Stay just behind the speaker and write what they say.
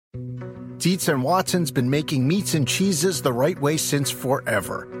Dietz and Watson's been making meats and cheeses the right way since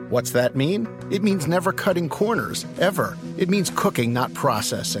forever. What's that mean? It means never cutting corners, ever. It means cooking, not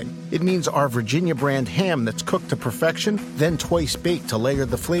processing. It means our Virginia brand ham that's cooked to perfection, then twice baked to layer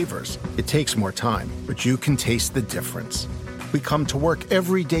the flavors. It takes more time, but you can taste the difference. We come to work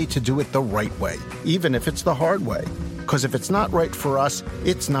every day to do it the right way, even if it's the hard way. Because if it's not right for us,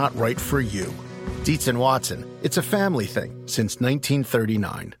 it's not right for you. Dietz and Watson, it's a family thing since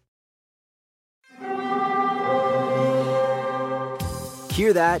 1939.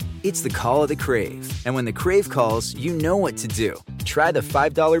 Hear that? It's the call of the Crave. And when the Crave calls, you know what to do. Try the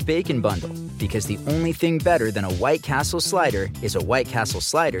 $5 Bacon Bundle, because the only thing better than a White Castle slider is a White Castle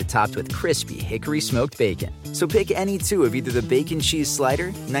slider topped with crispy hickory smoked bacon. So pick any two of either the Bacon Cheese Slider,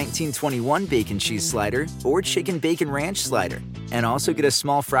 1921 Bacon Cheese Slider, or Chicken Bacon Ranch Slider. And also get a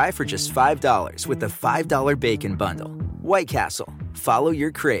small fry for just $5 with the $5 Bacon Bundle. White Castle. Follow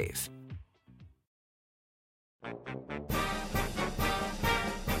your Crave.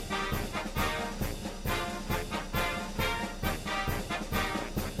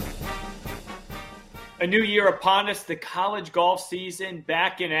 A new year upon us, the college golf season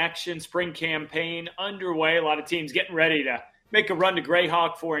back in action, spring campaign underway. A lot of teams getting ready to make a run to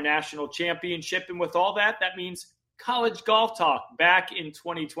Grayhawk for a national championship. And with all that, that means college golf talk back in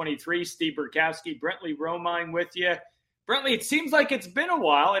 2023. Steve Burkowski, Brentley Romine with you. Brentley, it seems like it's been a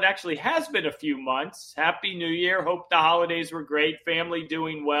while. It actually has been a few months. Happy New Year. Hope the holidays were great. Family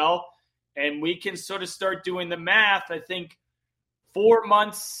doing well. And we can sort of start doing the math. I think 4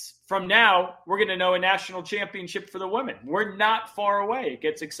 months from now, we're going to know a national championship for the women. We're not far away. It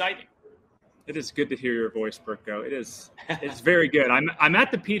gets exciting. It is good to hear your voice, Burko. It's very good. I'm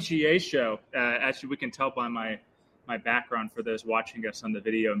at the PGA show. Actually, we can tell by my background for those watching us on the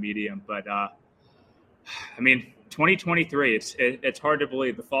video medium. But, 2023, it's hard to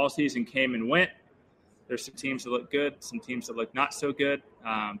believe. The fall season came and went. There's some teams that look good, some teams that look not so good.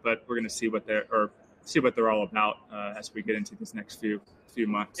 But we're going to see what they're all about as we get into this next few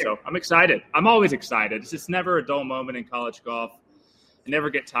months. So I'm excited. I'm always excited. It's just never a dull moment in college golf. I never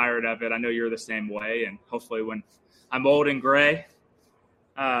get tired of it. I know you're the same way. And hopefully when I'm old and gray,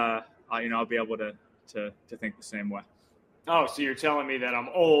 I'll be able to think the same way. Oh, so you're telling me that I'm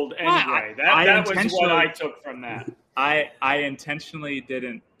old and gray. That was what I took from that. I intentionally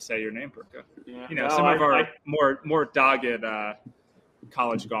didn't say your name, Burko. Yeah. Some of our more dogged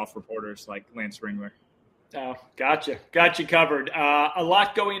college golf reporters like Lance Ringler. Oh, gotcha. Got you covered. A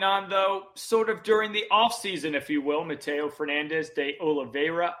lot going on, though, sort of during the offseason, if you will. Mateo Fernandez de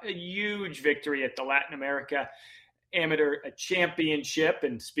Oliveira, a huge victory at the Latin America Amateur Championship.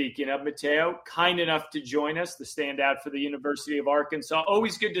 And speaking of Mateo, kind enough to join us, the standout for the University of Arkansas.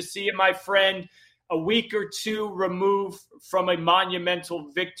 Always good to see you, my friend. A week or two removed from a monumental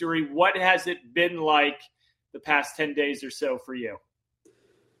victory. What has it been like the past 10 days or so for you?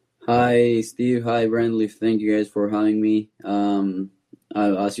 Hi, Steve. Hi, Brandley. Thank you guys for having me.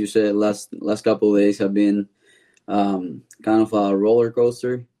 As you said, last couple of days have been kind of a roller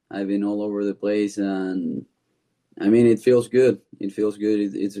coaster. I've been all over the place, and it feels good. It feels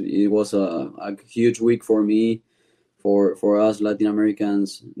good. It was a huge week for me, for us Latin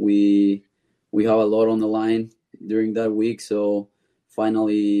Americans. We have a lot on the line during that week, so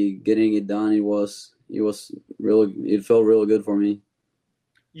finally getting it done, it felt really good for me.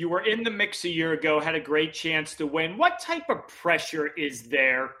 You were in the mix a year ago, had a great chance to win. What type of pressure is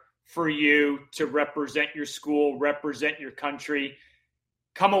there for you to represent your school, represent your country,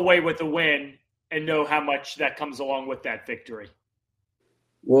 come away with a win, and know how much that comes along with that victory?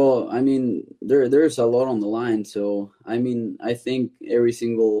 Well, there's a lot on the line. So, I think every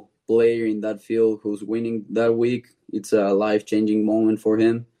single player in that field who's winning that week, it's a life-changing moment for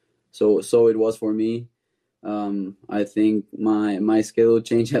him. So it was for me. I think my schedule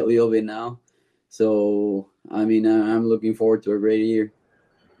changed a little bit now. So, I'm looking forward to a great year.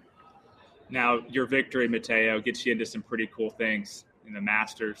 Now, your victory, Mateo, gets you into some pretty cool things in the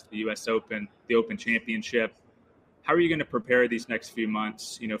Masters, the U.S. Open, the Open Championship. How are you going to prepare these next few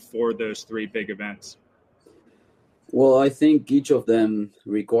months, for those three big events? Well, I think each of them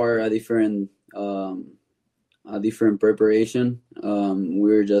require a different preparation.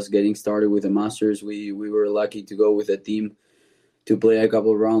 We're just getting started with the Masters. We were lucky to go with a team to play a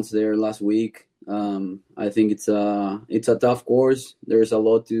couple of rounds there last week. I think it's a tough course. There's a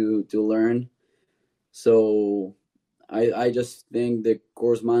lot to learn. So I just think the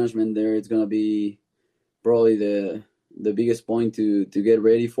course management there is going to be probably the biggest point to get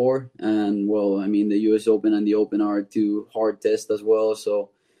ready for. And, the U.S. Open and the Open are two hard tests as well. So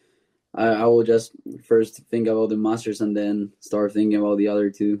I will just first think about the Masters and then start thinking about the other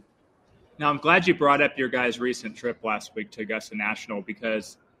two. Now, I'm glad you brought up your guys' recent trip last week to Augusta National,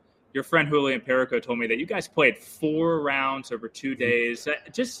 because your friend Julian Perico told me that you guys played 4 rounds over 2 days.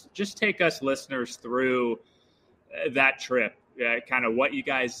 Just take us listeners through that trip, kind of what you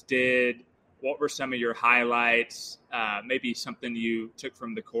guys did, what were some of your highlights, maybe something you took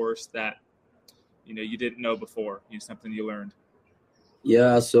from the course that you didn't know before, something you learned.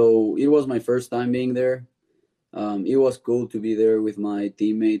 Yeah, so it was my first time being there. It was cool to be there with my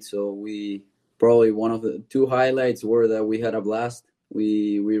teammates. So we probably one of the 2 highlights were that we had a blast.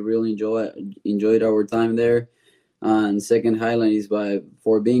 We really enjoyed our time there. And second highlight is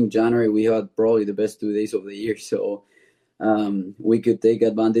for being January, we had probably the best 2 days of the year. So we could take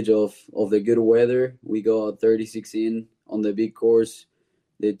advantage of the good weather. We got 36 in on the big course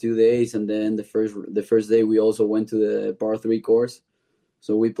the 2 days, and then the first day we also went to the par 3 course.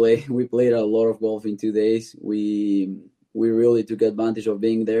 So we played a lot of golf in 2 days. We really took advantage of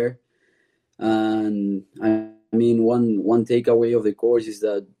being there. And I mean, one takeaway of the course is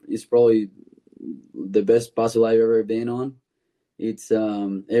that it's probably the best puzzle I've ever been on. It's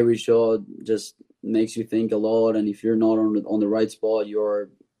every shot just makes you think a lot, and if you're not on the right spot, you're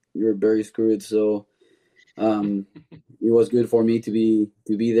very screwed. So it was good for me to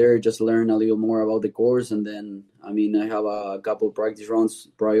be there, just learn a little more about the course. And then I have a couple of practice rounds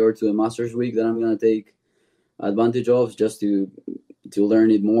prior to the Masters week that I'm gonna take advantage of, just to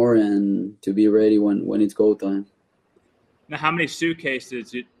learn it more and to be ready when it's go time. Now, how many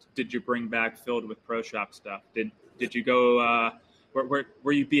suitcases did you bring back filled with pro shop stuff? Did you go?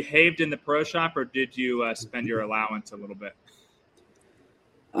 Were you behaved in the pro shop, or did you spend your allowance a little bit?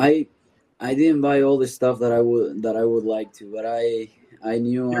 I didn't buy all the stuff that I would like to, but I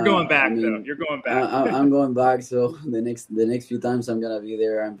knew you're going back though. You're going back. I'm going back. So the next few times I'm gonna be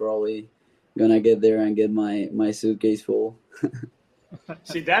there, I'm probably gonna get there and get my suitcase full.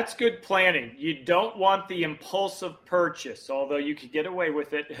 See, that's good planning. You don't want the impulsive purchase, although you could get away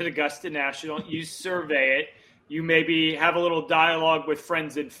with it at Augusta National. You survey it. You maybe have a little dialogue with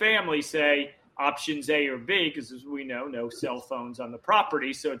friends and family, say options A or B, because as we know, no cell phones on the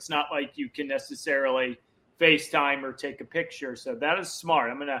property. So it's not like you can necessarily FaceTime or take a picture. So that is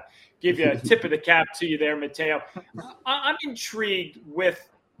smart. I'm going to give you a tip of the cap to you there, Matteo. I'm intrigued with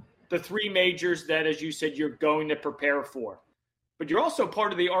the 3 majors that, as you said, you're going to prepare for. But you're also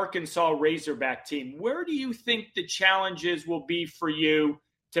part of the Arkansas Razorback team. Where do you think the challenges will be for you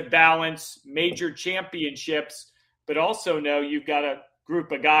to balance major championships, but also know you've got a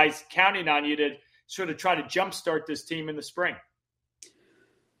group of guys counting on you to sort of try to jumpstart this team in the spring?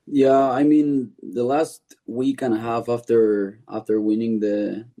 Yeah, the last week and a half after winning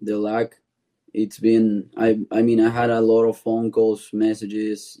the LAC, it's been I had a lot of phone calls,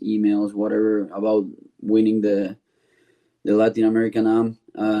 messages, emails, whatever, about winning the Latin American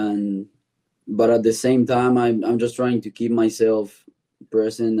Am, but at the same time I'm just trying to keep myself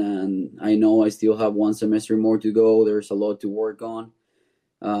present, and I know I still have 1 semester more to go. There's a lot to work on.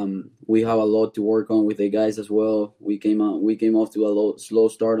 We have a lot to work on with the guys as well. We came off to a slow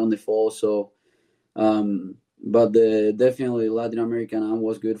start on the fall, so but definitely Latin American Am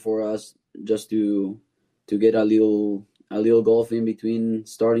was good for us, just to get a little golf in between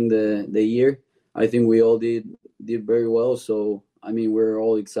starting the year. I think we all did very well, so we're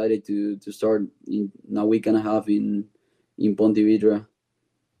all excited to start in a week and a half in Ponte Vedra.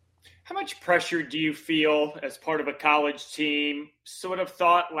 How much pressure do you feel as part of a college team? Sort of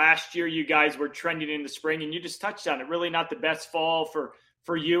thought last year you guys were trending in the spring, and you just touched on it. Really not the best fall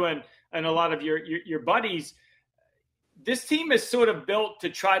for you and a lot of your buddies. This team is sort of built to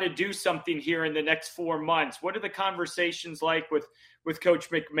try to do something here in the next 4 months. What are the conversations like with Coach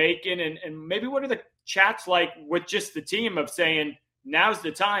McMakin, and maybe what are the chats like with just the team of saying, now's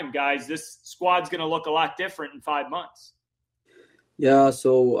the time, guys, this squad's going to look a lot different in 5 months? Yeah,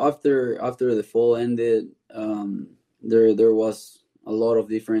 so after the fall ended, there was a lot of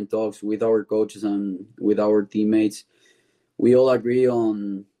different talks with our coaches and with our teammates. We all agree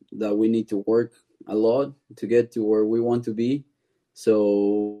on that we need to work a lot to get to where we want to be.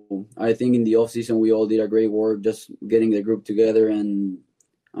 So I think in the off season we all did a great work, just getting the group together and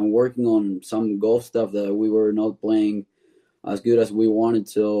working on some golf stuff that we were not playing as good as we wanted.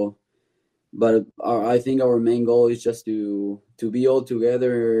 So, but I think our main goal is just to be all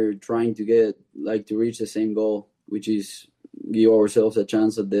together, trying to get to reach the same goal, which is give ourselves a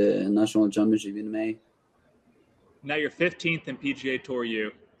chance at the national championship in May. Now you're 15th in PGA Tour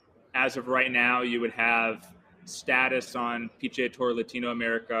U. As of right now, you would have status on PGA Tour Latino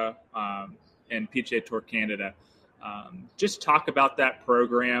America and PGA Tour Canada. Just talk about that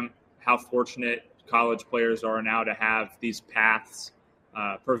program, how fortunate college players are now to have these paths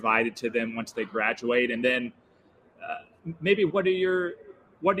provided to them once they graduate? And then maybe what are your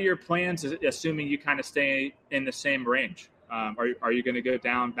plans, assuming you kind of stay in the same range? Are you going to go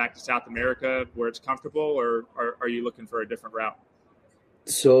down back to South America where it's comfortable, or are you looking for a different route?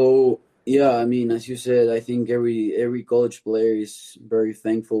 So yeah, I mean, as you said, I think every college player is very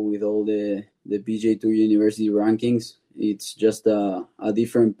thankful with all the PGA Tour University rankings. It's just a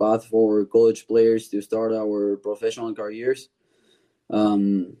different path for college players to start our professional careers.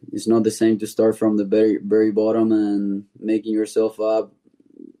 It's not the same to start from the very bottom and making yourself up,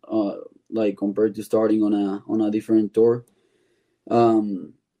 like compared to starting on a different tour.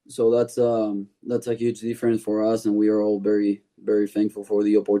 So that's a huge difference for us, and we are all very, very thankful for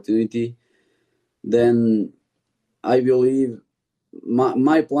the opportunity. Then I believe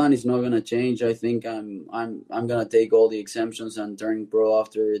my plan is not gonna change. I think I'm gonna take all the exemptions and turn pro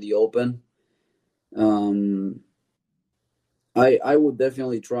after the Open. I would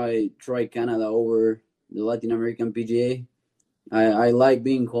definitely try Canada over the Latin American PGA. I like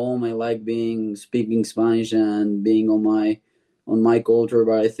being home. I like speaking Spanish and being on my culture.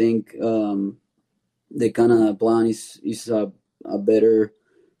 But I think the Canada plan is a better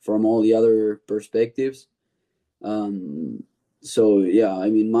from all the other perspectives. So yeah, I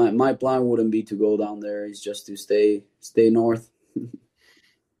mean, my plan wouldn't be to go down there. It's just to stay north.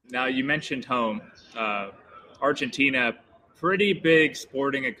 Now you mentioned home, Argentina. Pretty big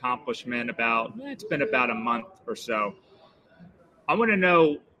sporting accomplishment. It's been about a month or so. I want to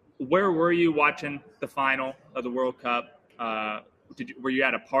know, where were you watching the final of the World Cup? Were you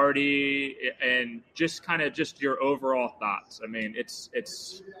at a party? And just your overall thoughts. I mean, it's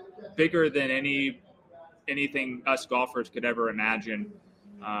bigger than anything us golfers could ever imagine.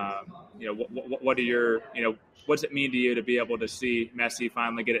 What are your, what does it mean to you to be able to see Messi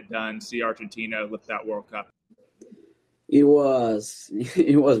finally get it done, see Argentina lift that World Cup? It was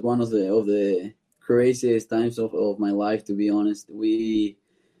one of the craziest times of my life, to be honest. What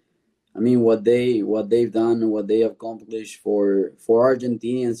they've done and what they have accomplished for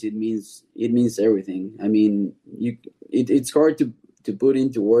Argentinians, it means everything. I mean, it's hard to put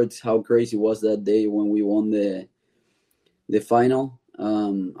into words how crazy was that day when we won the final.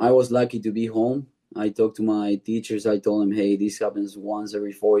 I was lucky to be home. I talked to my teachers. I told them, hey, this happens once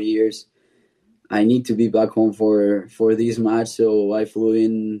every 4 years. I need to be back home for this match. So I flew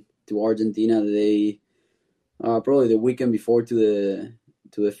in to Argentina probably the weekend before to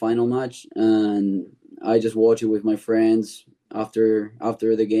the final match, and I just watched it with my friends. After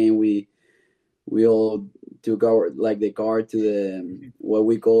the game, we all took the car to the what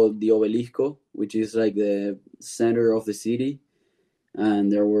we call the Obelisco, which is like the center of the city. And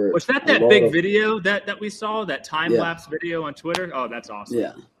there was that big video that we saw, that time-lapse video on Twitter? Oh, that's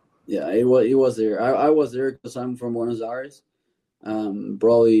awesome. Yeah, it was there. I was there because I'm from Buenos Aires.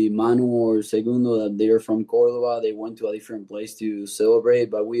 Probably Manu or Segundo, that they're from Cordoba. They went to a different place to celebrate,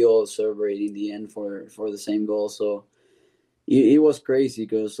 but we all celebrated in the end for the same goal. So it was crazy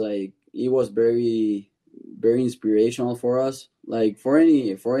because it was very, very inspirational for us. Like for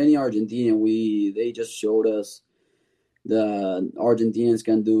any Argentinian, they just showed us that Argentinians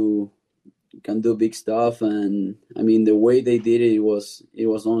can do big stuff, and I mean the way they did it was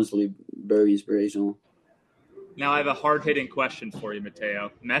honestly very inspirational. Now I have a hard-hitting question for you,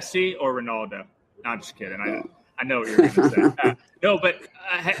 Mateo. Messi or Ronaldo? No, I'm just kidding. I know what you're going to say. No, but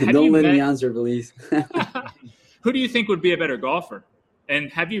don't let me answer, please. Who do you think would be a better golfer?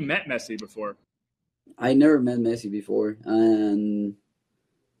 And have you met Messi before? I never met Messi before, and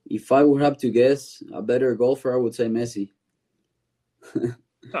if I would have to guess a better golfer, I would say Messi.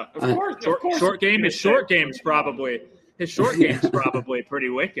 Of course. Short game is probably pretty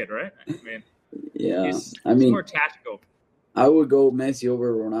wicked, right? I mean, yeah. He's more tactical. I would go Messi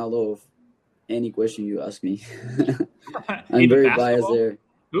over Ronaldo of any question you ask me. I'm very biased there.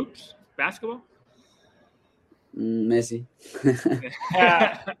 Oops, basketball? Messi.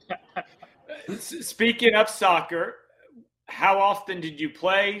 Speaking of soccer, how often did you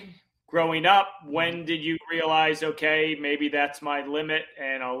play growing up? When did you realize, okay, maybe that's my limit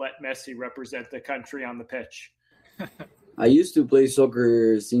and I'll let Messi represent the country on the pitch? I used to play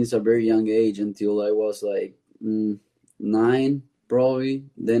soccer since a very young age until I was like 9, probably.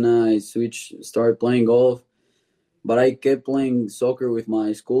 Then I started playing golf. But I kept playing soccer with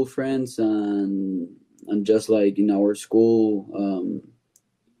my school friends and just like in our school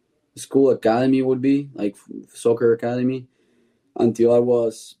academy would be, like soccer academy, until I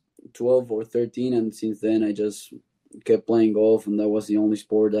was 12 or 13. And since then I just kept playing golf, and that was the only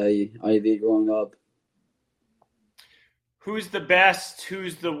sport I did growing up. Who's the best?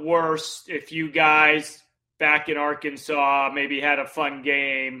 Who's the worst? If you guys back in Arkansas, maybe had a fun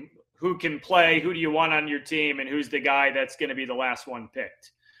game. Who can play? Who do you want on your team? And who's the guy that's going to be the last one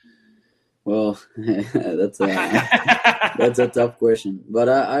picked? Well, that's a tough question. But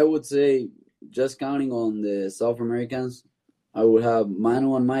I would say, just counting on the South Americans, I would have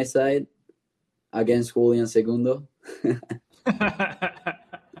Manu on my side against Julian Segundo. We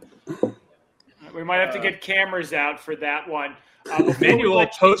might have to get cameras out for that one. Manuel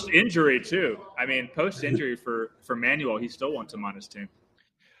post-injury, too. I mean, post-injury for Manuel, he still wants him on his team.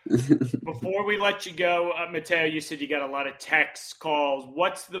 Before we let you go, Mateo, you said you got a lot of texts, calls.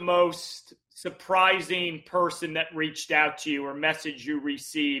 What's the most surprising person that reached out to you or message you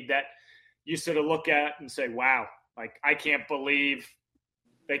received that you sort of look at and say, wow, like, I can't believe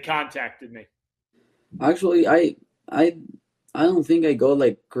they contacted me? Actually, I don't think I got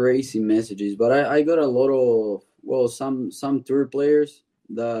like crazy messages, but I got a lot of, well, some tour players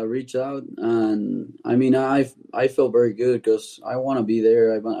that reach out, and I mean, I feel very good because I want to be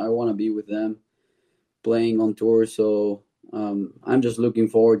there. I want to be with them playing on tour. So I'm just looking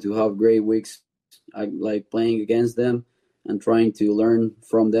forward to have great weeks. I like playing against them and trying to learn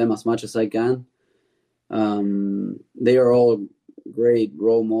from them as much as I can. They are all great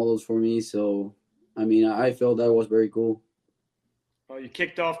role models for me. So, I mean, I felt that was very cool. Well, you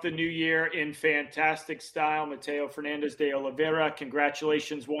kicked off the new year in fantastic style. Mateo Fernandez de Oliveira,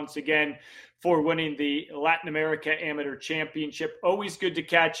 congratulations once again for winning the Latin America Amateur Championship. Always good to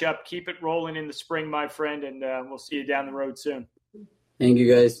catch up. Keep it rolling in the spring, my friend, and we'll see you down the road soon. Thank you,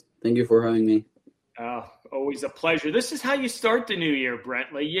 guys. Thank you for having me. Always a pleasure. This is how you start the new year,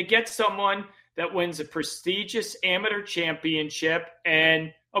 Brentley. You get someone that wins a prestigious amateur championship.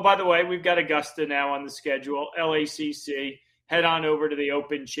 And, oh, by the way, we've got Augusta now on the schedule, LACC. Head on over to the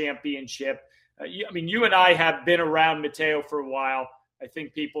Open Championship. You and I have been around Mateo for a while. I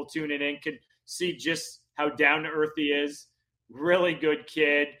think people tuning in can see just how down-to-earth he is. Really good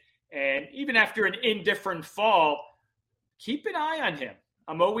kid. And even after an indifferent fall, keep an eye on him.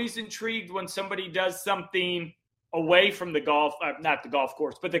 I'm always intrigued when somebody does something away from the golf, not the golf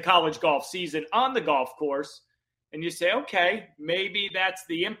course, but the college golf season on the golf course. And you say, okay, maybe that's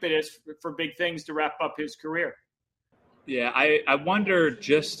the impetus for big things to wrap up his career. Yeah, I wonder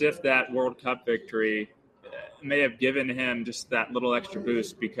just if that World Cup victory may have given him just that little extra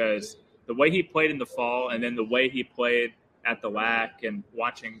boost, because the way he played in the fall and then the way he played at the LAC and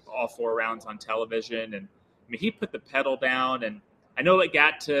watching all 4 rounds on television. And I mean, he put the pedal down, and I know it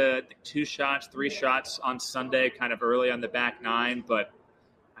got to 2 shots, 3 shots on Sunday, kind of early on the back 9, but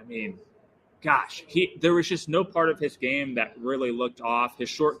I mean, gosh, there was just no part of his game that really looked off. His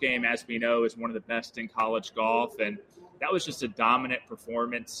short game, as we know, is one of the best in college golf, and that was just a dominant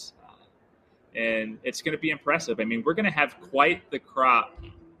performance, and it's going to be impressive. I mean, we're going to have quite the crop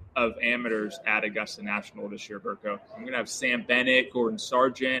of amateurs at Augusta National this year, Berko. I'm going to have Sam Bennett, Gordon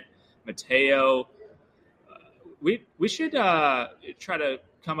Sargent, Mateo. We should try to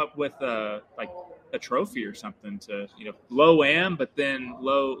come up with a trophy or something to, low am, but then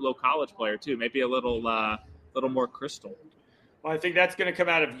low college player too. Maybe a little more crystal. Well, I think that's going to come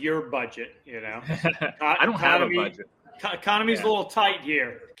out of your budget. I don't have a budget. Economy's a little tight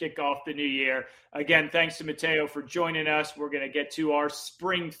here to kick off the new year. Again, thanks to Mateo for joining us. We're going to get to our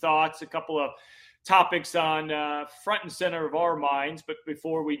spring thoughts, a couple of topics on front and center of our minds. But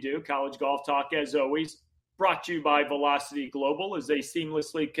before we do, College Golf Talk, as always, brought to you by Velocity Global as they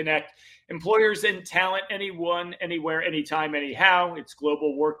seamlessly connect employers and talent anyone, anywhere, anytime, anyhow. Its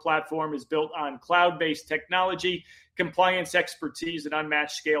global work platform is built on cloud-based technology, compliance expertise, and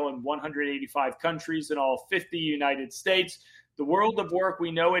unmatched scale in 185 countries in all 50 United States. The world of work,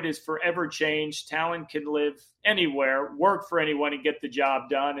 we know it, is forever changed. Talent can live anywhere, work for anyone, and get the job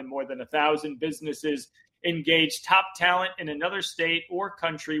done. And more than 1,000 businesses engage top talent in another state or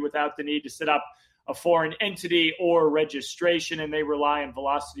country without the need to set up a foreign entity or registration, and they rely on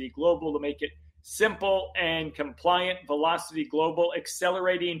Velocity Global to make it simple and compliant. Velocity Global,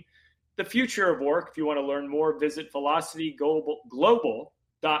 accelerating the future of work. If you want to learn more, visit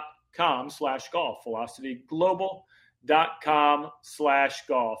velocityglobal.com/golf.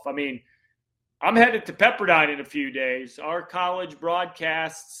 velocityglobal.com/golf. I mean, I'm headed to Pepperdine in a few days. Our college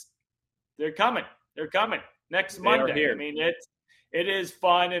broadcasts, they're coming. They're coming next Monday. I mean, it is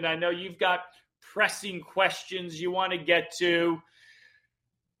fun, and I know you've got pressing questions you want to get to,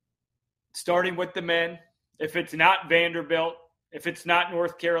 starting with the men. If it's not Vanderbilt, if it's not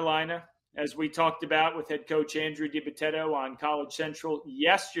North Carolina, as we talked about with head coach Andrew DiBattista on College Central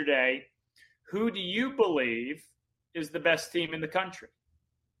yesterday, who do you believe is the best team in the country?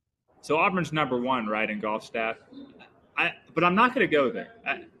 So Auburn's number 1, right, in golf stat. But I'm not going to go there.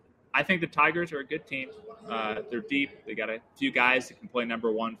 I think the Tigers are a good team. They're deep. They got a few guys that can play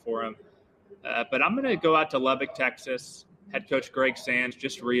number one for them. But I'm going to go out to Lubbock, Texas. Head coach Greg Sands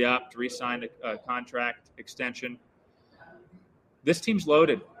just re-signed a contract extension. This team's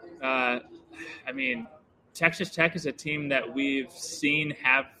loaded. Texas Tech is a team that we've seen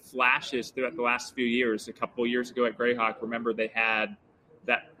have flashes throughout the last few years. A couple of years ago at Grayhawk, remember they had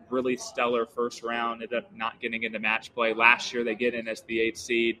that really stellar first round, ended up not getting into match play. Last year they get in as the 8th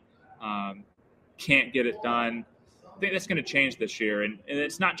seed. Can't get it done. I think that's going to change this year. And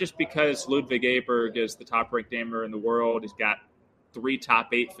it's not just because Ludwig Aberg is the top-ranked gamer in the world. He's got 3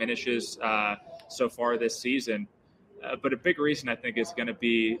 top 8 finishes so far this season. But a big reason, I think, is going to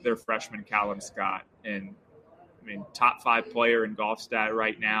be their freshman, Callum Scott. And, top 5 player in golf stat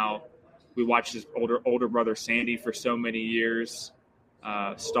right now. We watched his older brother, Sandy, for so many years.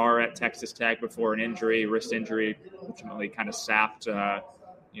 Star at Texas Tech before an wrist injury, ultimately kind of sapped,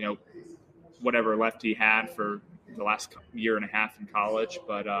 whatever left he had for the last year and a half in college.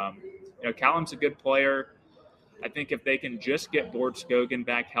 But, Callum's a good player. I think if they can just get Gord Skogan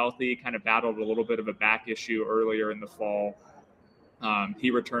back healthy, kind of battled a little bit of a back issue earlier in the fall.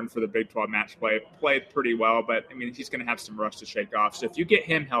 He returned for the Big 12 match play, played pretty well, but he's going to have some rust to shake off. So if you get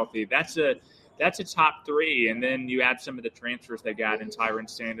him healthy, that's a top 3. And then you add some of the transfers they got in Tyron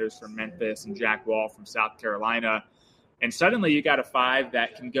Sanders from Memphis and Jack Wall from South Carolina. And suddenly you got a 5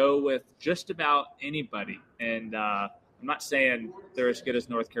 that can go with just about anybody. And I'm not saying they're as good as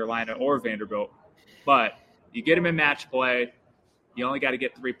North Carolina or Vanderbilt, but you get them in match play, you only got to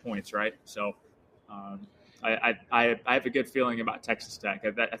get 3 points, right? So I have a good feeling about Texas Tech.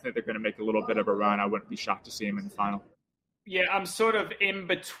 I think they're going to make a little bit of a run. I wouldn't be shocked to see them in the final. Yeah, I'm sort of in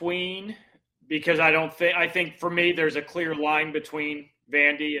between because I think for me there's a clear line between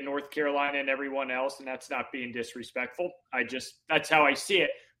Vandy and North Carolina and everyone else, and that's not being disrespectful. That's how I see it.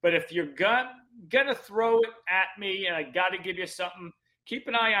 But if you're gonna throw it at me and I got to give you something, keep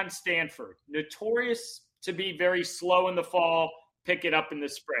an eye on Stanford. Notorious to be very slow in the fall, pick it up in the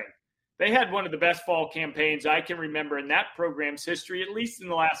spring. They had one of the best fall campaigns I can remember in that program's history, at least in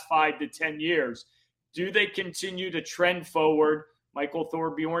the last 5 to 10 years. Do they continue to trend forward? Michael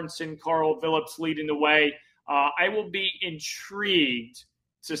Thorbjornsen, Carl Phillips leading the way. I will be intrigued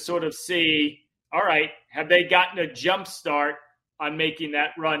to sort of see, all right, have they gotten a jump start on making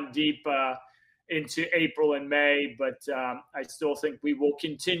that run deep into April and May? But I still think we will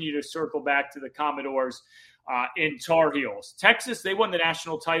continue to circle back to the Commodores in Tar Heels. Texas, they won the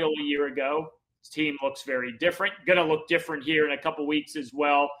national title a year ago. This team looks very different. Going to look different here in a couple weeks as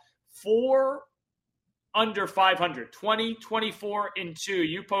well. 4 under 500, 20, 24-2.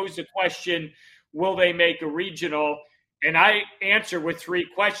 You posed a question, will they make a regional? And I answer with 3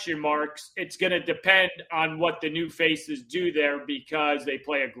 question marks. It's going to depend on what the new faces do there because they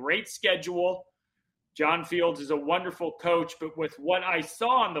play a great schedule. John Fields is a wonderful coach, but with what I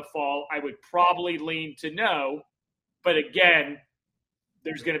saw in the fall, I would probably lean to no. But again,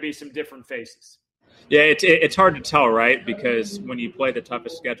 there's going to be some different faces. Yeah, it's hard to tell, right? Because when you play the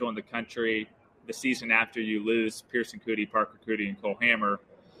toughest schedule in the country, the season after you lose Pearson Coody, Parker Coody, and Cole Hammer,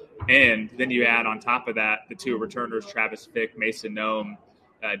 and then you add on top of that the 2 returners, Travis Fick, Mason Nome,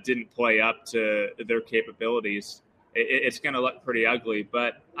 didn't play up to their capabilities. It's going to look pretty ugly.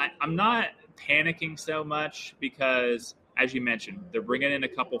 But I'm not panicking so much because, as you mentioned, they're bringing in a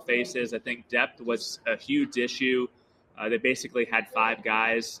couple faces. I think depth was a huge issue. They basically had 5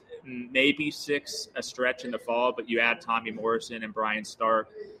 guys, maybe 6 a stretch in the fall, but you add Tommy Morrison and Brian Stark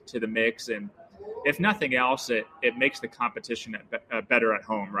to the mix, and if nothing else, it makes the competition better at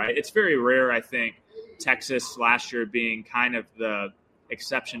home, right? It's very rare, I think, Texas last year being kind of the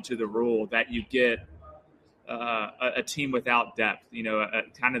exception to the rule, that you get a team without depth,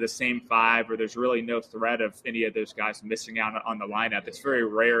 kind of the same 5, or there's really no threat of any of those guys missing out on the lineup. It's very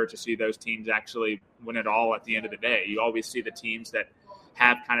rare to see those teams actually win it all at the end of the day. You always see the teams that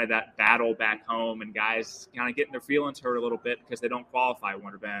have kind of that battle back home and guys kind of getting their feelings hurt a little bit because they don't qualify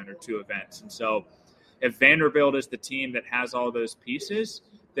 1 event or 2 events. And so if Vanderbilt is the team that has all those pieces,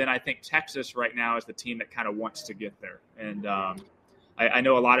 then I think Texas right now is the team that kind of wants to get there. And I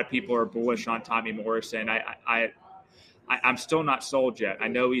know a lot of people are bullish on Tommy Morrison. I'm still not sold yet. I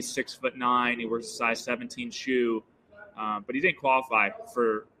know he's 6'9". He wears a size 17 shoe, but he didn't qualify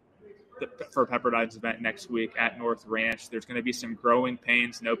for Pepperdine's event next week at North Ranch. There's going to be some growing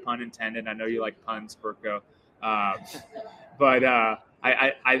pains, no pun intended. I know you like puns, Burko. But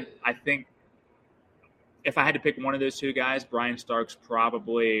I think if I had to pick one of those 2 guys, Brian Stark's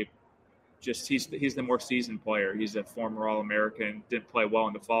probably he's the more seasoned player. He's a former All-American, didn't play well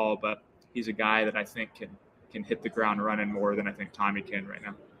in the fall, but he's a guy that I think can hit the ground running more than I think Tommy can right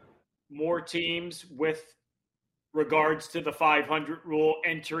now. more teams with regards to the 500 rule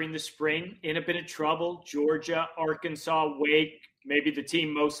entering the spring in a bit of trouble. Georgia, Arkansas, Wake, maybe the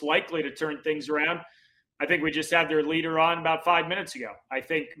team most likely to turn things around. I think we just had their leader on about 5 minutes ago. I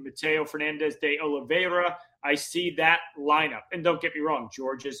think Mateo Fernandez de Oliveira, I see that lineup. And don't get me wrong,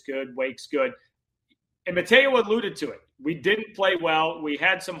 Georgia's good, Wake's good. And Mateo alluded to it. We didn't play well. We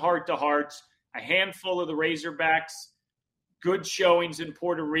had some heart-to-hearts, a handful of the Razorbacks, good showings in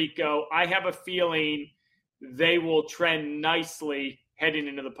Puerto Rico. I have a feeling they will trend nicely heading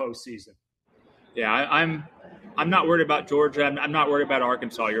into the postseason. Yeah, I'm not worried about Georgia. I'm not worried about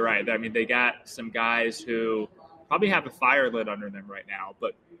Arkansas. You're right. I mean, they got some guys who probably have a fire lit under them right now.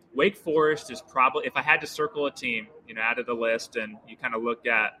 But Wake Forest is probably, if I had to circle a team, out of the list, and you kind of look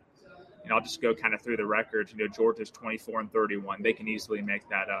at, I'll just go kind of through the records. Georgia's 24-31. They can easily make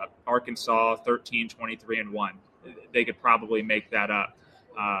that up. Arkansas 13-23-1. They could probably make that up.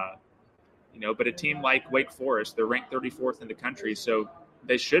 But a team like Wake Forest, they're ranked 34th in the country, so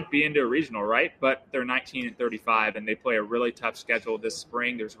they should be into a regional, right? But they're 19-35, and they play a really tough schedule this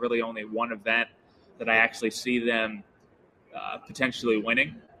spring. There's really only one event that I actually see them potentially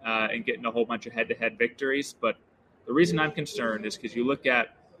winning and getting a whole bunch of head-to-head victories. But the reason I'm concerned is because you look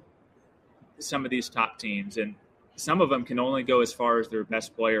at some of these top teams, and some of them can only go as far as their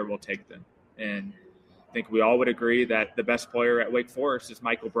best player will take them. And I think we all would agree that the best player at Wake Forest is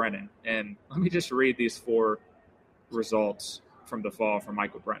Michael Brennan. And let me just read these 4 results from the fall from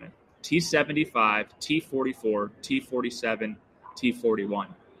Michael Brennan. T75, T44, T47, T41.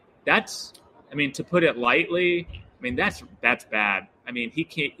 That's, to put it lightly, that's bad. He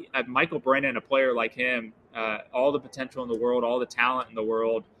can't, Michael Brennan, a player like him, all the potential in the world, all the talent in the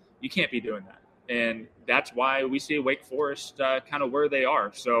world, you can't be doing that. And that's why we see Wake Forest kind of where they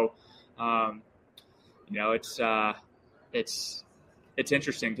are. So, it's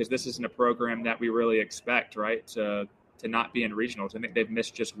interesting because this isn't a program that we really expect, right, to not be in regionals. I think they've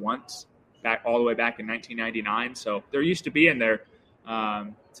missed just once, all the way back in 1999. So they're used to being there.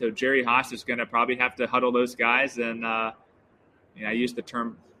 So Jerry Haas is going to probably have to huddle those guys. And, I used the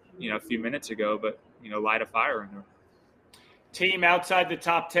term, a few minutes ago, but, light a fire in there. Team outside the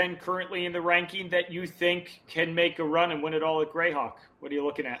top 10 currently in the ranking that you think can make a run and win it all at Greyhawk? What are you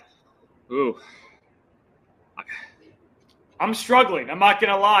looking at? Ooh. I'm struggling. I'm not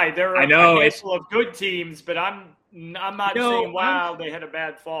going to lie. There are a handful of good teams, but I'm not saying, wow, they had a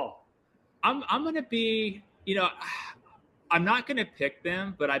bad fall. I'm going to be, I'm not going to pick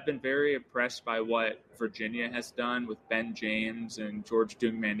them, but I've been very impressed by what Virginia has done with Ben James and George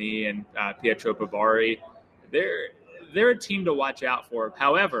Dungmani and Pietro Bavari. They're a team to watch out for.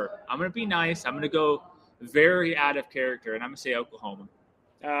 However, I'm going to be nice. I'm going to go very out of character, and I'm going to say Oklahoma.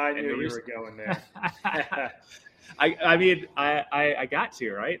 I knew you were going there. I got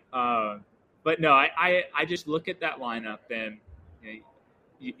to, right? But no, I just look at that lineup, and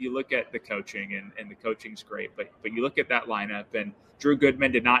you look at the coaching, and the coaching's great. But you look at that lineup, and Drew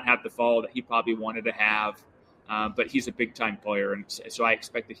Goodman did not have the fall that he probably wanted to have, but he's a big-time player, and so I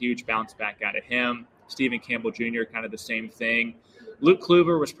expect a huge bounce back out of him. Stephen Campbell Jr., kind of the same thing. Luke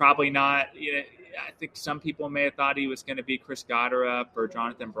Kluver was probably not I think some people may have thought he was going to be Chris Gotterup or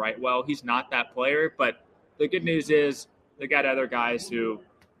Jonathan Brightwell. He's not that player, but the good news is they got other guys who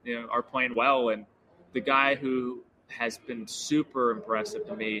are playing well, and the guy who has been super impressive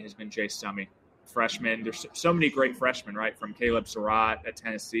to me has been Jay Summey, freshman. There's so many great freshmen, right, from Caleb Surratt at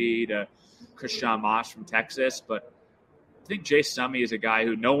Tennessee to Christian Moss from Texas, but I think Jay Summey is a guy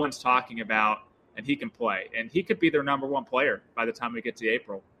who no one's talking about, and he can play, and he could be their number 1 player by the time we get to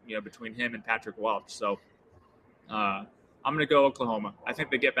April. Between him and Patrick Welch. So I'm going to go Oklahoma. I think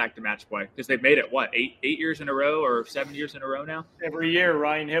they get back to match play because they've made it, 8 years in a row or 7 years in a row now? Every year,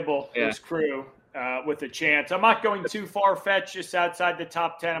 Ryan Hibble, his crew, with a chance. I'm not going too far-fetched, just outside the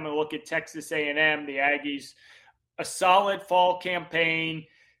top 10. I'm going to look at Texas A&M, the Aggies. A solid fall campaign.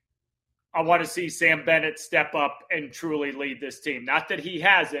 I want to see Sam Bennett step up and truly lead this team. Not that he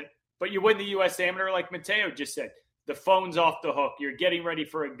hasn't, but you win the U.S. Amateur like Mateo just said. The phone's off the hook. You're getting ready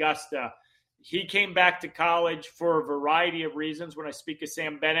for Augusta. He came back to college for a variety of reasons. When I speak of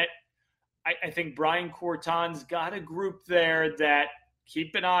Sam Bennett, I think Brian Corton's got a group there that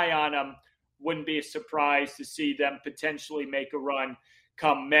keep an eye on him. Wouldn't be a surprise to see them potentially make a run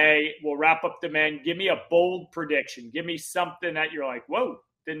come May. We'll wrap up the men. Give me a bold prediction. Give me something that you're like, whoa,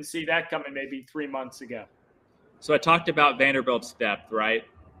 didn't see that coming maybe 3 months ago. So I talked about Vanderbilt's depth, right?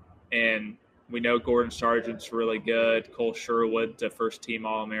 And we know Gordon Sargent's really good. Cole Sherwood's a first-team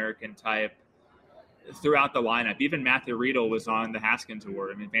All-American type. throughout the lineup. Even Matthew Riedel was on the Haskins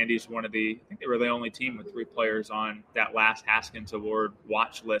Award. I mean, Vandy's I think they were the only team with 3 players on that last Haskins Award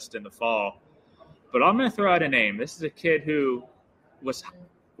watch list in the fall. But I'm going to throw out a name. This is a kid who was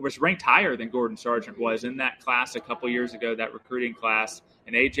ranked higher than Gordon Sargent was in that class a couple years ago, that recruiting class,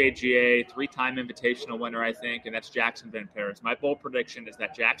 an AJGA 3-time invitational winner, I think, and that's Jackson Van Paris. My bold prediction is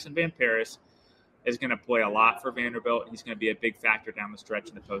that Jackson Van Paris is going to play a lot for Vanderbilt. He's going to be a big factor down the stretch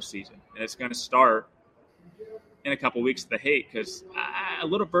in the postseason. And it's going to start in a couple weeks at the Haight, because a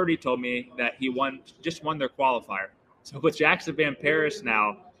little birdie told me that he just won their qualifier. So with Jackson Van Paris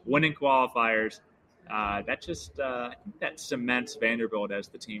now winning qualifiers, I think that cements Vanderbilt as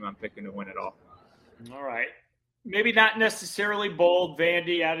the team I'm picking to win it all. All right. Maybe not necessarily bold,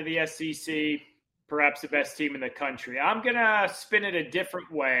 Vandy out of the SEC, perhaps the best team in the country. I'm going to spin it a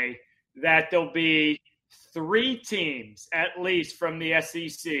different way, that there'll be 3 teams at least from the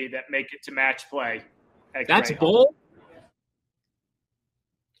SEC that make it to match play. That's bold.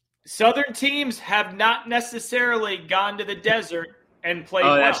 Southern teams have not necessarily gone to the desert and played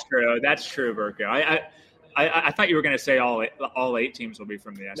well. That's true. That's true, Burko. I thought you were going to say all 8 teams will be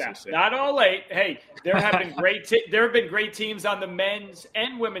from the SEC. Yeah, not all 8. Hey, there have been great teams on the men's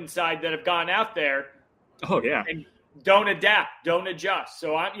and women's side that have gone out there. Oh yeah. And don't adapt, don't adjust.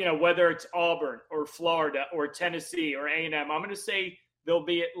 So whether it's Auburn or Florida or Tennessee or A&M, I'm going to say there'll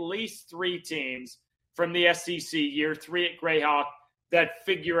be at least 3 teams from the SEC year 3 at Grayhawk that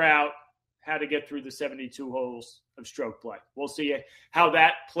figure out how to get through the 72 holes of stroke play. We'll see how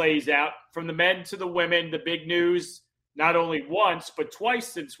that plays out. From the men to the women, the big news, not only once, but twice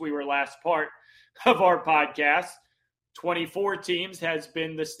since we were last part of our podcast, 24 teams has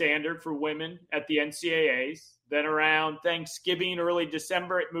been the standard for women at the NCAAs. Then around Thanksgiving, early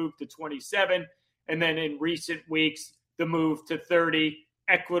December, it moved to 27. And then in recent weeks, the move to 30,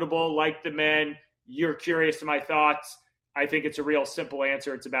 equitable like the men. You're curious to my thoughts. I think it's a real simple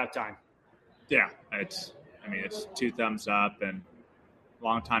answer. It's about time. Yeah, it's 2 thumbs up and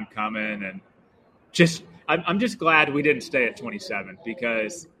long time coming. And I'm just glad we didn't stay at 27,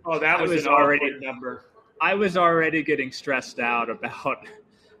 because that was an already number. I was already getting stressed out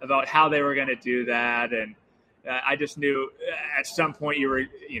about how they were going to do that. And I just knew at some point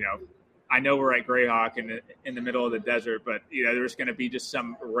I know we're at Grayhawk in the middle of the desert, but there's going to be just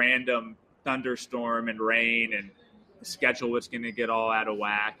some random thunderstorm and rain, and the schedule was going to get all out of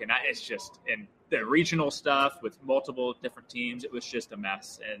whack. And and the regional stuff with multiple different teams, it was just a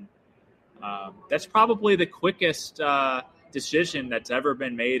mess. And that's probably the quickest decision that's ever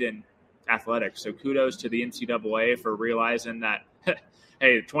been made in athletics. So kudos to the NCAA for realizing that,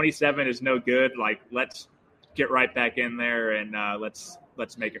 hey, 27 is no good. Like, let's get right back in there and let's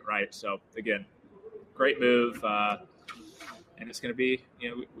make it right. So again, great move. And it's going to be,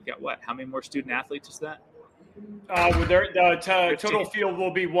 we got what? How many more student athletes is that? The total field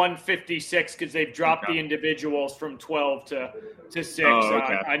will be 156 because they've dropped the individuals from 12 to 6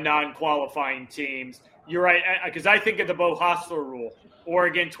 on non-qualifying teams. You're right, because I think of the Bo Hostler rule.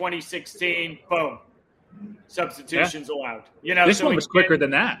 Oregon 2016, boom, substitutions allowed. This one was quicker than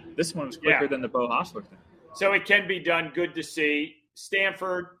that. This one was quicker than the Bo Hostler thing. So it can be done. Good to see.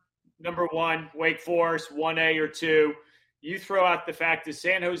 Stanford, number 1, Wake Forest, 1A or 2. You throw out the fact that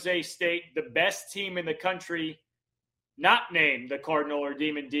San Jose State, the best team in the country, not named the Cardinal or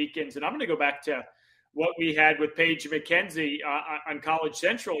Demon Deacons. And I'm going to go back to what we had with Paige McKenzie on College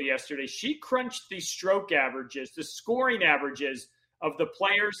Central yesterday. She crunched the stroke averages, the scoring averages of the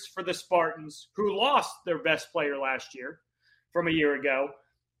players for the Spartans who lost their best player last year from a year ago.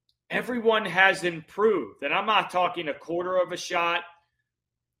 Everyone has improved. And I'm not talking a quarter of a shot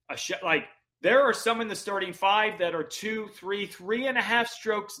like – there are some in the starting 5 that are 2, 3, 3.5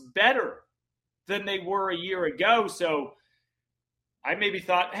 strokes better than they were a year ago. So I maybe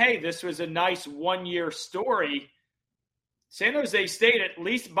thought, hey, this was a nice 1-year story. San Jose State, at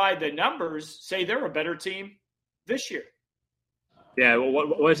least by the numbers, say they're a better team this year. Yeah, well,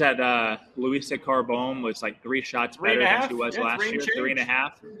 what was that? Luisa Carbone was like 3 shots better than she was last year. 3.5.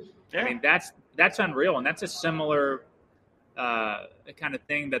 Yeah. I mean, that's unreal, and that's a similar kind of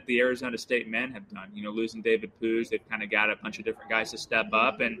thing that the Arizona State men have done. Losing David Poos, they've kind of got a bunch of different guys to step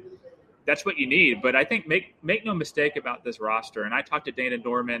up, and that's what you need. But I think make no mistake about this roster. And I talked to Dana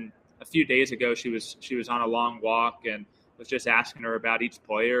Dorman a few days ago. She was on a long walk and was just asking her about each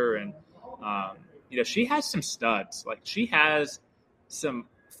player, and she has some studs. Like, she has some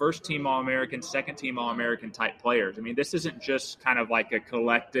first-team All-American, second-team All-American type players. I mean, this isn't just kind of like a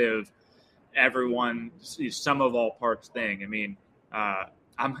collective everyone sum of all parts thing. I mean,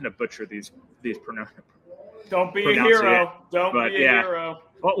 I'm going to butcher these Don't be a hero. Don't be a hero.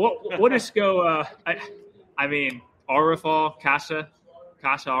 We'll just go. I mean, Arifal, Kasha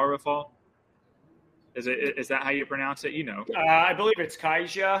Arifal. Is that how you pronounce it? I believe it's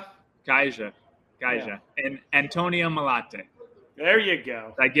Kaija. Kaija, yeah. And Antonio Malate. There you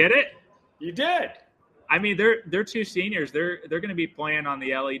go. Did I get it? You did. I mean, they're two seniors. They're going to be playing on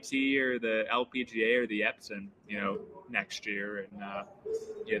the LET or the LPGA or the Epson, next year,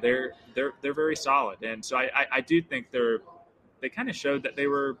 and they're very solid. And so I do think they kind of showed that they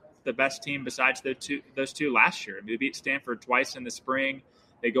were the best team besides those two last year. I mean, they beat Stanford twice in the spring.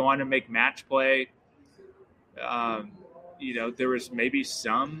 They go on to make match play. There was maybe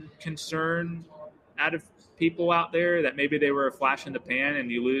some concern out of people out there that maybe they were a flash in the pan, and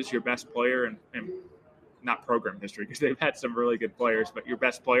you lose your best player and not program history because they've had some really good players, but your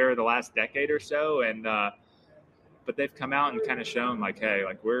best player of the last decade or so. And but they've come out and kind of shown like, hey,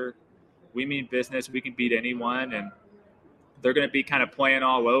 like we mean business. We can beat anyone, and they're going to be kind of playing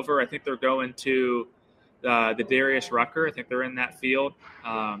all over. I think they're going to the Darius Rucker. I think they're in that field.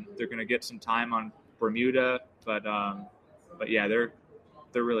 They're going to get some time on Bermuda, but yeah, they're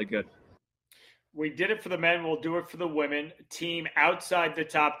really good. We did it for the men. We'll do it for the women. Team outside the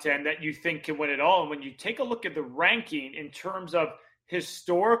top 10 that you think can win it all. And when you take a look at the ranking in terms of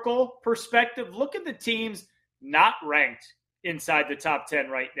historical perspective, look at the teams not ranked inside the top 10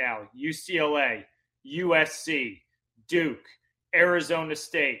 right now. UCLA, USC, Duke, Arizona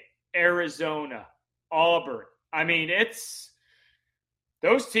State, Arizona, Auburn. I mean,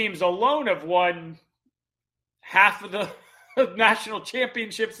 those teams alone have won half of the national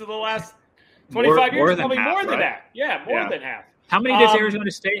championships of the last 25 years, probably more than that. Yeah, more than half. How many does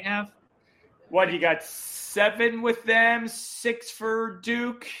Arizona State have? What, you got 7 with them, 6 for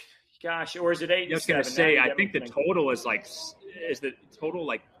Duke? Gosh, or is it 8? I was going to say, I think the total is the total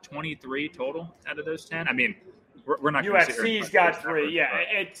like 23 total out of those 10? I mean, we're not going to sit here. USC's got 3. Yeah,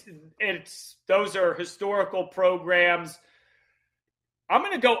 it's those are historical programs. I'm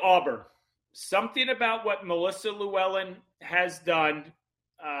going to go Auburn. Something about what Melissa Llewellyn has done.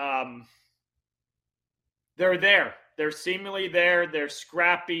 They're there. They're seemingly there. They're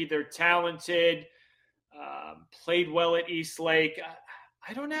scrappy. They're talented. Played well at Eastlake.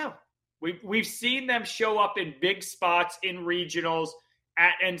 I don't know. We've seen them show up in big spots in regionals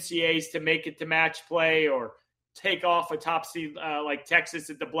at NCAAs to make it to match play or take off a top seed like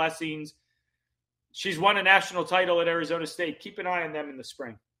Texas at the Blessings. She's won a national title at Arizona State. Keep an eye on them in the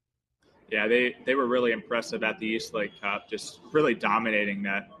spring. Yeah, they were really impressive at the Eastlake Cup, just really dominating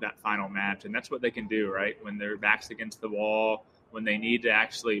that final match. And that's what they can do, right? When their back's against the wall, when they need to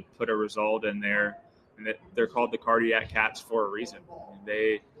actually put a result in there. And they're called the Cardiac Cats for a reason.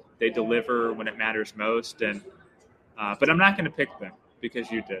 They deliver when it matters most. And but I'm not going to pick them because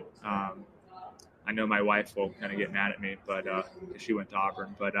you did. I know my wife will kind of get mad at me, but she went to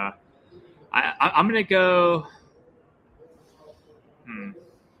Auburn. But I'm going to go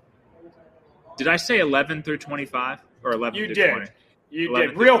Did I say 11 through 25 or 11 through 20? You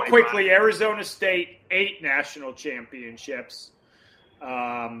did. Real quickly, Arizona State, 8 national championships.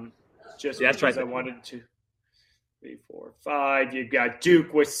 That's right. I wanted to. 3, 4, 5. You've got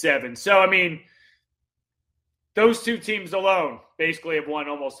Duke with 7. So, I mean, those two teams alone basically have won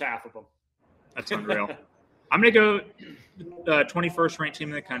almost half of them. That's unreal. I'm going to go 21st ranked team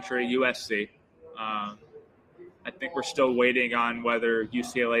in the country, USC. I think we're still waiting on whether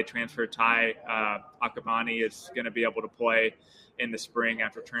UCLA transfer Ty Akabani is going to be able to play in the spring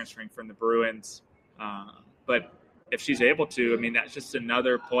after transferring from the Bruins. But if she's able to, I mean, that's just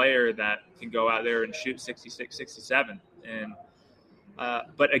another player that can go out there and shoot 66, 67. And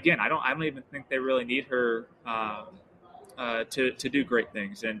but again, I don't even think they really need her to do great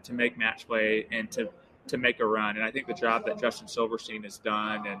things and to make match play and to make a run. And I think the job that Justin Silverstein has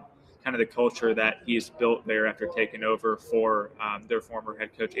done and kind of the culture that he's built there after taking over for their former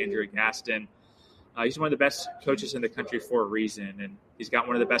head coach, Andrea Gaston. He's one of the best coaches in the country for a reason, and he's got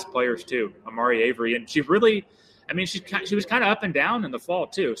one of the best players too, Amari Avery. And she really, I mean, she was kind of up and down in the fall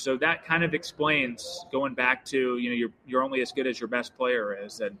too. So that kind of explains going back to, you're only as good as your best player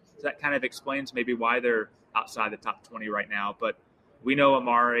is. And that kind of explains maybe why they're outside the top 20 right now. But we know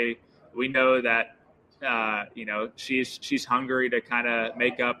Amari, we know that, she's hungry to kind of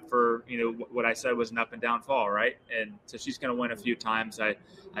make up for, what I said was an up and down fall. Right. And so she's going to win a few times, I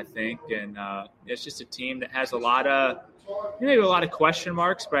think. And it's just a team that has a lot of question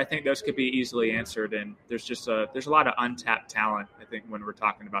marks, but I think those could be easily answered. And there's a lot of untapped talent, I think, when we're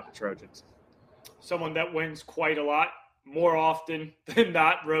talking about the Trojans. Someone that wins quite a lot more often than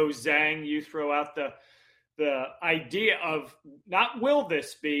not, Rose Zhang. You throw out the the idea of not will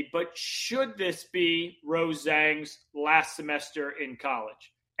this be, but should this be Rose Zhang's last semester in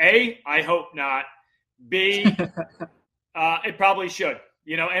college? A, I hope not. B, it probably should.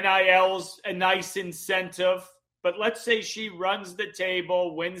 NIL's a nice incentive, but let's say she runs the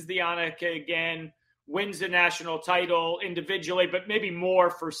table, wins the Annika again, wins the national title individually, but maybe more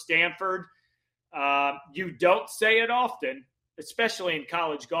for Stanford. You don't say it often, especially in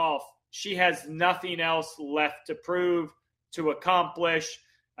college golf. She has nothing else left to prove, to accomplish.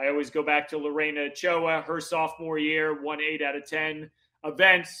 I always go back to Lorena Ochoa, her sophomore year, won 8 out of 10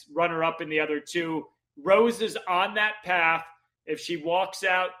 events, runner-up in the other 2. Rose is on that path. If she walks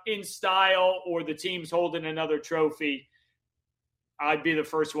out in style or the team's holding another trophy, I'd be the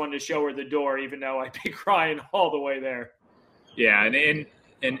first one to show her the door, even though I'd be crying all the way there. Yeah,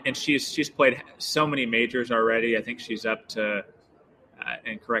 and she's played so many majors already. I think she's up to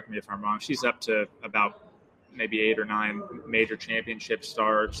and correct me if I'm wrong, she's up to about maybe 8 or 9 major championship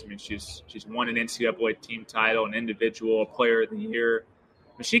starts. I mean, she's won an NCAA team title, an individual player of the year.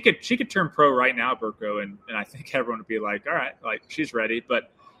 I mean, she could turn pro right now, Burko, and I think everyone would be like, all right, like she's ready.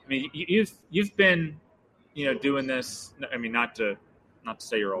 But I mean, you've been, doing this. I mean, not to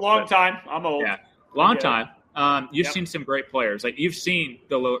say you're old. Long time. I'm old. Yeah, long time. You've seen some great players. Like you've seen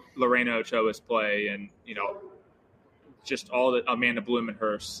the Lorena Ochoa's play, and just all the Amanda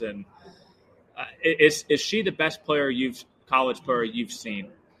Blumenhurst, and is she the best college player you've seen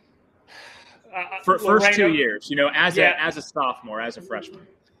for first 2 years? As a sophomore, as a freshman,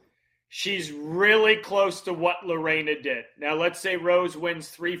 she's really close to what Lorena did. Now, let's say Rose wins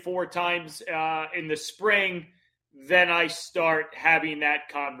 3-4 times in the spring, then I start having that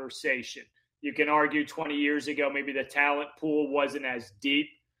conversation. You can argue 20 years ago maybe the talent pool wasn't as deep,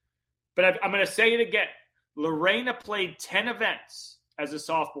 but I'm going to say it again. Lorena played 10 events as a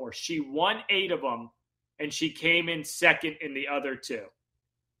sophomore. She won 8 of them, and she came in second in the other 2.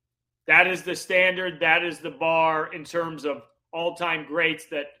 That is the standard. That is the bar in terms of all-time greats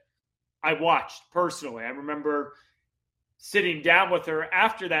that I watched personally. I remember sitting down with her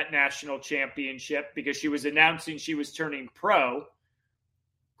after that national championship because she was announcing she was turning pro.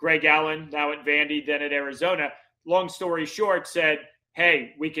 Greg Allen, now at Vandy, then at Arizona. Long story short, said,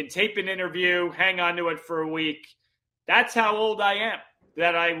 hey, we can tape an interview, hang on to it for a week. That's how old I am,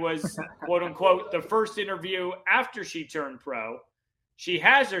 that I was, quote unquote, the first interview after she turned pro. She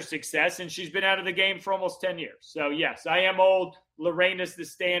has her success, and she's been out of the game for almost 10 years. So, yes, I am old. Lorena's the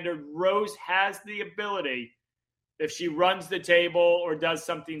standard. Rose has the ability, if she runs the table or does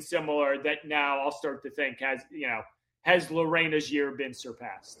something similar, that now I'll start to think, has Lorena's year been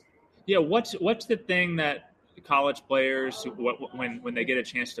surpassed? Yeah, what's the thing that college players, when they get a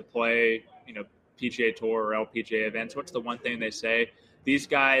chance to play, PGA Tour or LPGA events, what's the one thing they say? These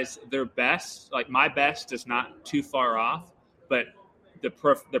guys, their best, like my best is not too far off, but the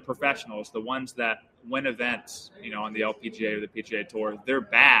professionals, the ones that win events, on the LPGA or the PGA Tour, their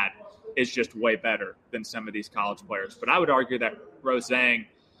bad is just way better than some of these college players. But I would argue that Rose Zhang,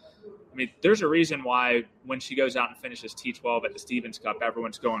 I mean, there's a reason why when she goes out and finishes T12 at the Stevens Cup,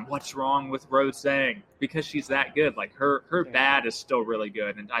 everyone's going, what's wrong with Rose Zhang? Because she's that good. Like her bad is still really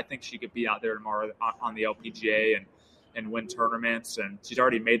good. And I think she could be out there tomorrow on the LPGA and win tournaments. And she's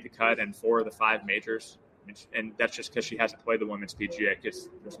already made the cut in 4 of the 5 majors. And that's just because she hasn't played the women's PGA because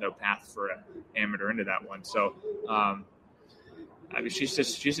there's no path for an amateur into that one. So, I mean, she's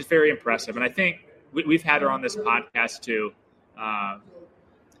just very impressive. And I think we've had her on this podcast too.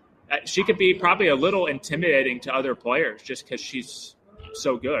 She could be probably a little intimidating to other players just because she's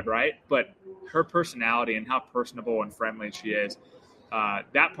so good, right? But her personality and how personable and friendly she is,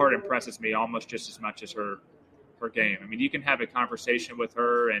 that part impresses me almost just as much as her game. I mean, you can have a conversation with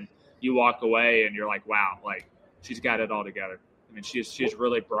her and you walk away and you're like, wow, like she's got it all together. I mean, she's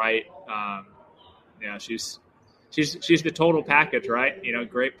really bright. She's the total package, right?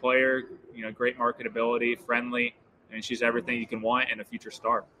 Great player, great marketability, friendly. I mean, she's everything you can want in a future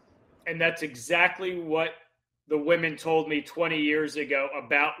star. And that's exactly what the women told me 20 years ago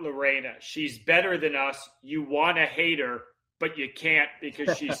about Lorena. She's better than us. You want to hate her, but you can't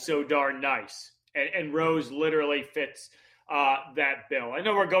because she's so darn nice. And Rose literally fits that bill. I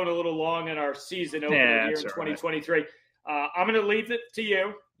know we're going a little long in our season opener here in 2023. Right. I'm going to leave it to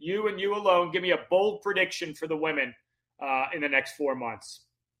you. You and you alone. Give me a bold prediction for the women in the next 4 months.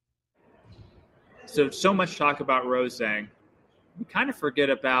 So much talk about Rose Zhang. We kind of forget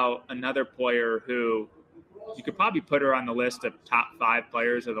about another player who you could probably put her on the list of top 5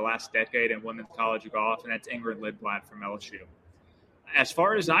 players of the last decade in women's college golf, and that's Ingrid Lindblad from LSU. As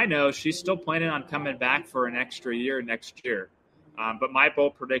far as I know, she's still planning on coming back for an extra year next year. But my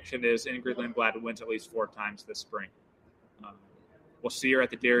bold prediction is Ingrid Lindblad wins at least 4 times this spring. We'll see her at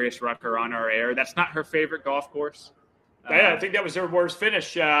the Darius Rucker on our air. That's not her favorite golf course. I think that was her worst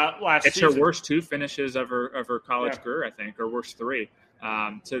finish last season. It's her worst 2 finishes of her college career, I think, or worst 3.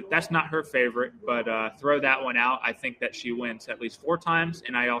 So that's not her favorite, but throw that one out. I think that she wins at least 4 times,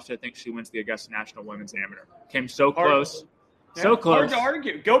 and I also think she wins the Augusta National Women's Amateur. Came so close. So close. Hard to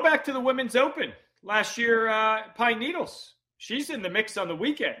argue. Go back to the Women's Open last year, Pine Needles. She's in the mix on the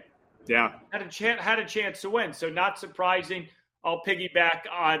weekend. Yeah. Had a chance to win, so not surprising. I'll piggyback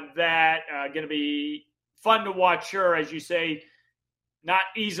on that. Going to be fun to watch her, as you say, not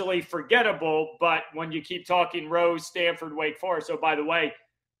easily forgettable, but when you keep talking Rose, Stanford, Wake Forest. So, by the way,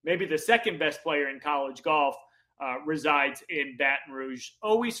 maybe the second best player in college golf resides in Baton Rouge.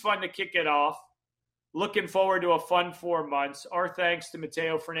 Always fun to kick it off. Looking forward to a fun 4 months. Our thanks to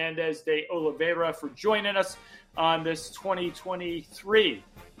Mateo Fernandez de Oliveira for joining us on this 2023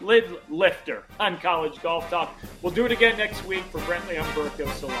 Lid Lifter on College Golf Talk. We'll do it again next week. For Brentley, I'm Burko.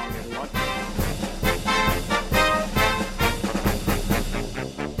 So long, everyone.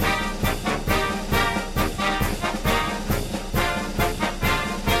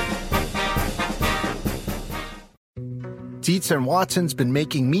 Dietz & Watson's been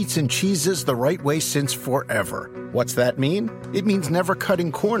making meats and cheeses the right way since forever. What's that mean? It means never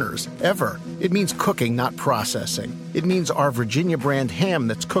cutting corners, ever. It means cooking, not processing. It means our Virginia brand ham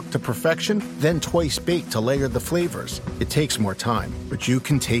that's cooked to perfection, then twice baked to layer the flavors. It takes more time, but you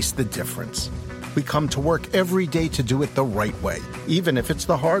can taste the difference. We come to work every day to do it the right way, even if it's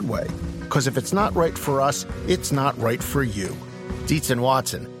the hard way. Because if it's not right for us, it's not right for you. Dietz &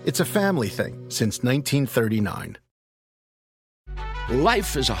 Watson, it's a family thing since 1939.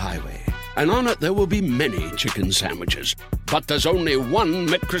 Life is a highway, and on it there will be many chicken sandwiches. But there's only one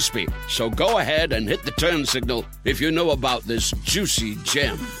McCrispy. So go ahead and hit the turn signal if you know about this juicy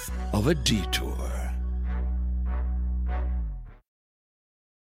gem of a detour.